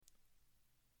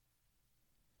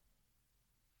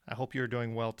I hope you're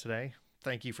doing well today.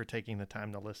 Thank you for taking the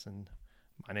time to listen.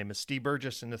 My name is Steve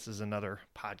Burgess, and this is another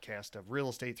podcast of Real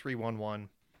Estate 311.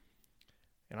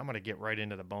 And I'm going to get right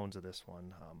into the bones of this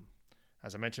one.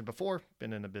 As I mentioned before,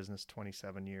 been in the business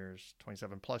 27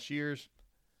 plus years.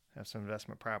 Have some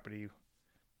investment property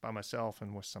by myself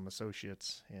and with some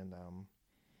associates, and a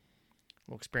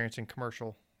little experience in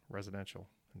commercial, residential,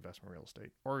 investment real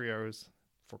estate, OREOs,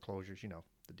 foreclosures, you know,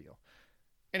 the deal.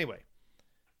 Anyway,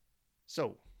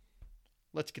 so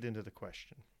let's get into the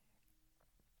question.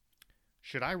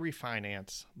 Should I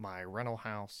refinance my rental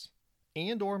house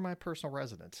and or my personal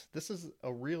residence? This is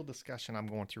a real discussion I'm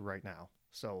going through right now.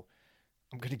 So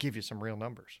I'm going to give you some real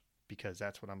numbers because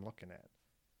that's what I'm looking at.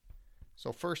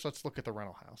 So first, let's look at the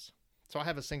rental house. So I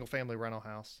have a single family rental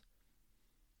house,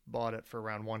 bought it for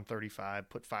around $135,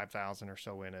 put $5,000 or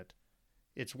so in it.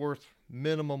 It's worth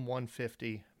minimum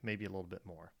 $150, maybe a little bit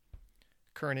more.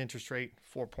 Current interest rate,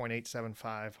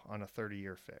 4.875 on a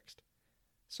 30-year fixed.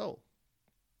 So,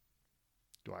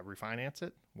 do I refinance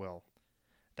it? Well,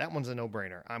 that one's a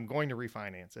no-brainer. I'm going to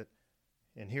refinance it,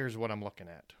 and here's what I'm looking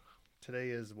at. Today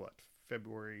is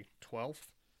February 12th,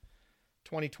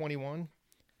 2021.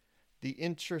 The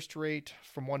interest rate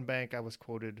from one bank I was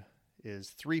quoted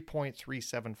is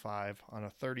 3.375 on a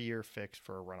 30-year fix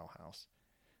for a rental house.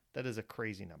 That is a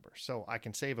crazy number. So I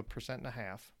can save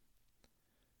 1.5%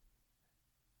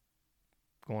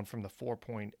 going from the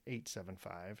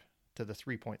 4.875 to the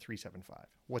 3.375.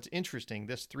 What's interesting,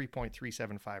 this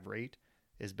 3.375 rate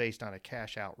is based on a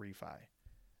cash out refi.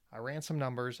 I ran some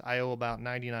numbers. I owe about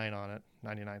 $99 on it,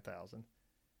 $99,000.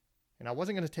 And I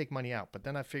wasn't going to take money out, but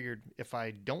then I figured if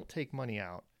I don't take money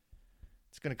out,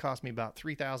 it's going to cost me about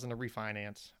 $3,000 to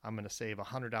refinance. I'm going to save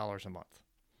 $100 a month.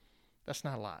 That's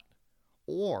not a lot.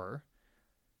 Or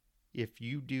if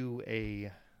you do the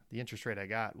interest rate I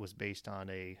got was based on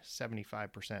a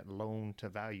 75% loan to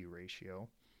value ratio,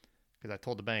 because I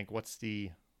told the bank what's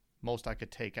the most I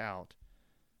could take out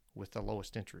with the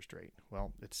lowest interest rate.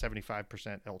 Well, it's 75%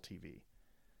 LTV.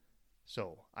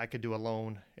 So I could do a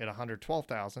loan at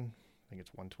 $112,000. I think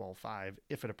it's $112,500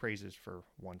 if it appraises for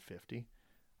 $150.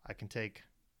 I can take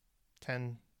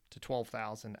 $10,000 to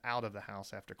 $12,000 out of the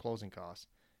house after closing costs,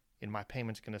 and my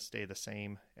payment's going to stay the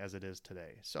same as it is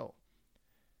today. So,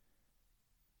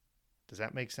 does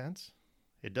that make sense?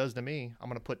 It does to me. I'm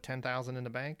going to put $10,000 in the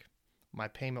bank. My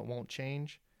payment won't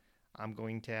change. I'm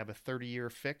going to have a 30-year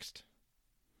fixed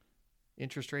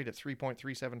interest rate at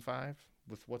 3.375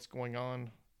 with what's going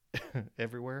on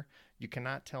everywhere. You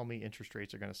cannot tell me interest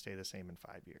rates are going to stay the same in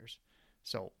 5 years.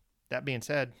 So, that being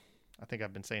said, I think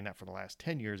I've been saying that for the last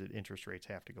 10 years that interest rates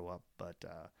have to go up. But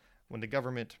when the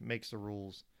government makes the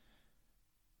rules,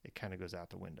 it kind of goes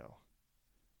out the window.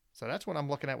 So that's what I'm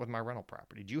looking at with my rental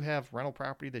property. Do you have rental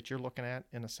property that you're looking at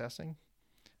and assessing?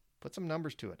 Put some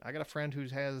numbers to it. I got a friend who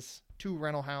has 2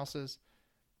 rental houses.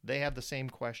 They have the same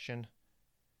question.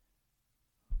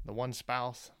 The one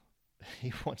spouse,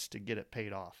 he wants to get it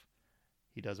paid off.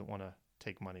 He doesn't want to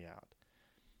take money out.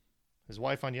 His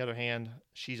wife, on the other hand,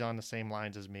 she's on the same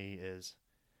lines as me.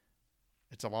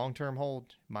 It's a long-term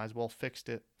hold. Might as well fix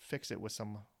it with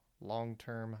some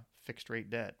long-term fixed-rate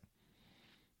debt.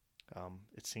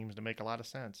 It seems to make a lot of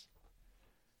sense.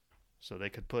 So they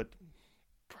could put,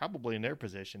 probably in their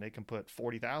position, they can put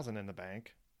 $40,000 in the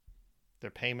bank.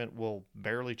 Their payment will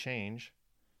barely change.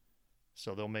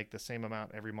 So they'll make the same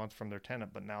amount every month from their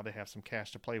tenant, but now they have some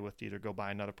cash to play with to either go buy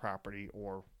another property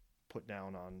or put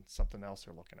down on something else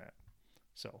they're looking at.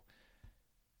 So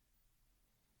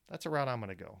that's a route I'm going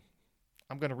to go.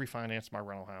 I'm going to refinance my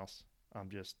rental house. I'm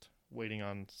just waiting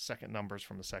on second numbers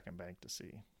from the second bank to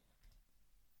see.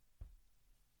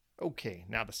 Okay,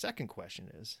 now the second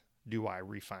question is, do I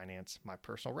refinance my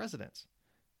personal residence?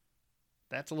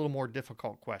 That's a little more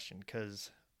difficult question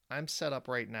because I'm set up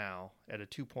right now at a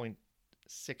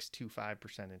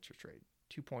 2.625% interest rate,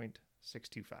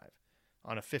 2.625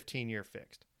 on a 15-year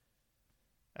fixed.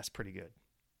 That's pretty good.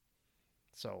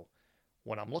 So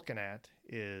what I'm looking at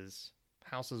is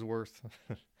house is worth,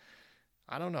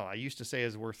 I don't know. I used to say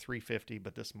it's worth $350,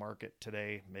 but this market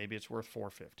today, maybe it's worth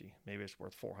 $450. Maybe it's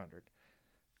worth $400.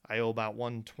 I owe about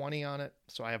 $120 on it,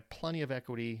 so I have plenty of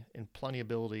equity and plenty of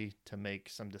ability to make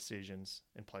some decisions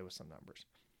and play with some numbers.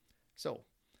 So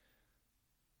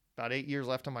about 8 years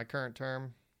left on my current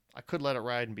term. I could let it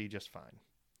ride and be just fine.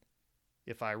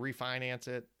 If I refinance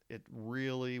it, it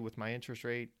really, with my interest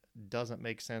rate, doesn't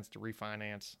make sense to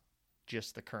refinance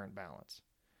just the current balance.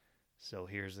 So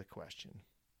here's the question.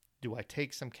 Do I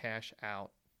take some cash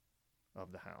out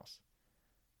of the house?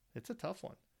 It's a tough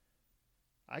one.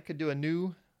 I could do a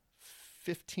new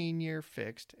 15-year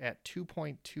fixed at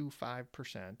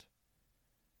 2.25%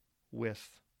 with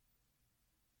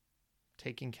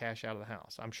taking cash out of the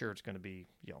house. I'm sure it's going to be,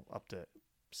 up to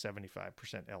 75%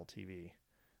 LTV.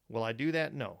 Will I do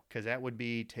that? No, because that would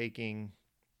be taking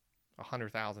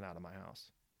 $100,000 out of my house.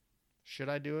 Should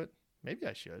I do it? Maybe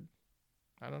I should.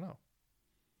 I don't know.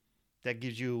 That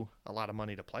gives you a lot of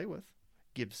money to play with.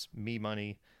 Gives me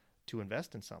money to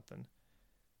invest in something.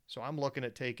 So I'm looking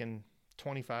at taking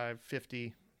 25,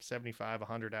 50, 75,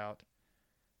 100 out.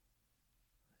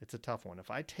 It's a tough one.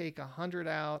 If I take 100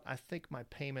 out, I think my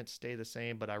payments stay the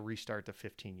same, but I restart the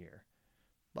 15-year.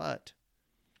 But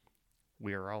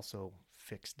we are also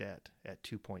fixed debt at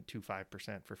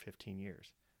 2.25% for 15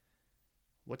 years.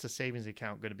 What's a savings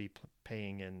account going to be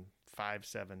paying in 5,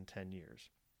 7, 10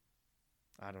 years?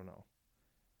 I don't know.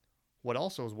 What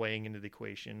also is weighing into the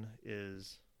equation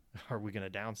is, are we going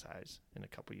to downsize in a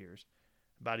couple years?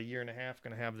 About a year and a half,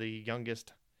 going to have the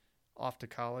youngest off to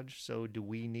college. So do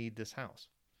we need this house?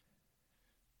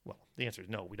 Well, the answer is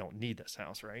no, we don't need this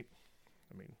house, right?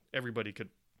 I mean, everybody could,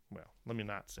 well, let me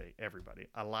not say everybody.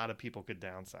 A lot of people could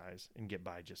downsize and get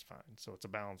by just fine. So it's a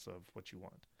balance of what you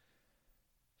want.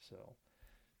 So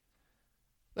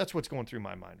that's what's going through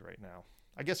my mind right now.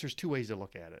 I guess there's two ways to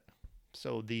look at it.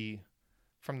 So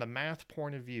from the math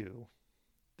point of view,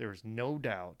 there's no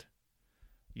doubt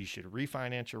you should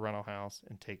refinance your rental house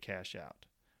and take cash out.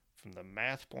 From the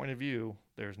math point of view,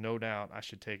 there's no doubt I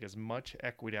should take as much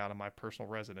equity out of my personal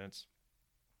residence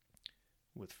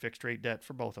with fixed rate debt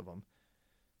for both of them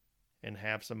and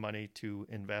have some money to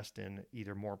invest in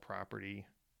either more property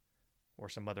or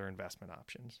some other investment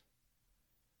options.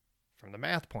 From the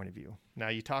math point of view. Now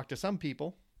you talk to some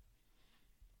people,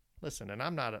 listen, and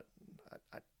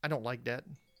I don't like debt,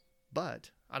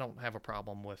 but I don't have a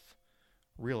problem with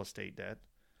real estate debt.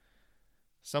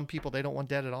 Some people, they don't want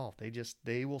debt at all.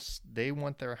 They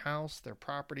want their house, their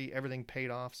property, everything paid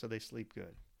off so they sleep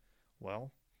good.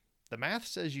 Well, the math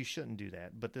says you shouldn't do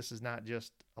that, but this is not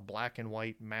just a black and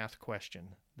white math question.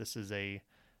 This is a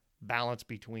balance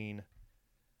between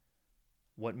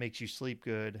what makes you sleep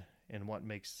good and what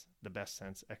makes the best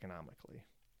sense economically.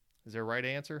 Is there a right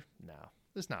answer? No,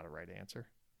 there's not a right answer.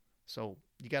 So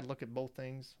you got to look at both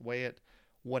things, weigh it.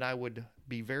 What I would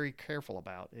be very careful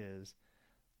about is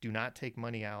do not take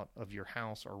money out of your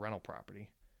house or rental property,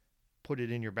 put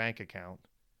it in your bank account,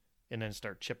 and then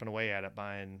start chipping away at it,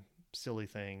 buying silly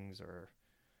things or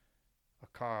a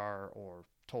car or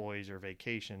toys or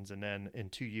vacations, and then in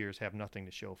 2 years have nothing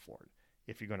to show for it.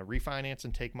 If you're going to refinance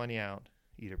and take money out,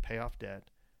 either pay off debt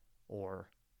or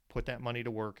put that money to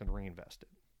work and reinvest it.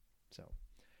 So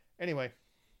anyway,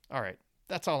 all right,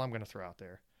 that's all I'm going to throw out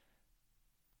there.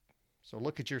 So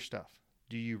look at your stuff.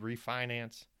 Do you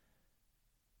refinance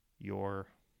your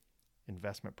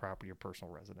investment property or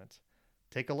personal residence?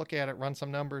 Take a look at it, run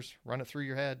some numbers, run it through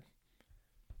your head.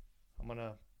 I'm going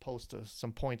to post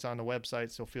some points on the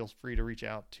website, so feel free to reach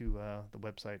out to the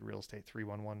website,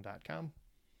 realestate311.com.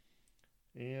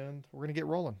 And we're going to get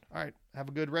rolling. All right, have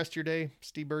a good rest of your day.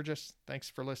 Steve Burgess, thanks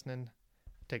for listening.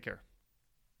 Take care.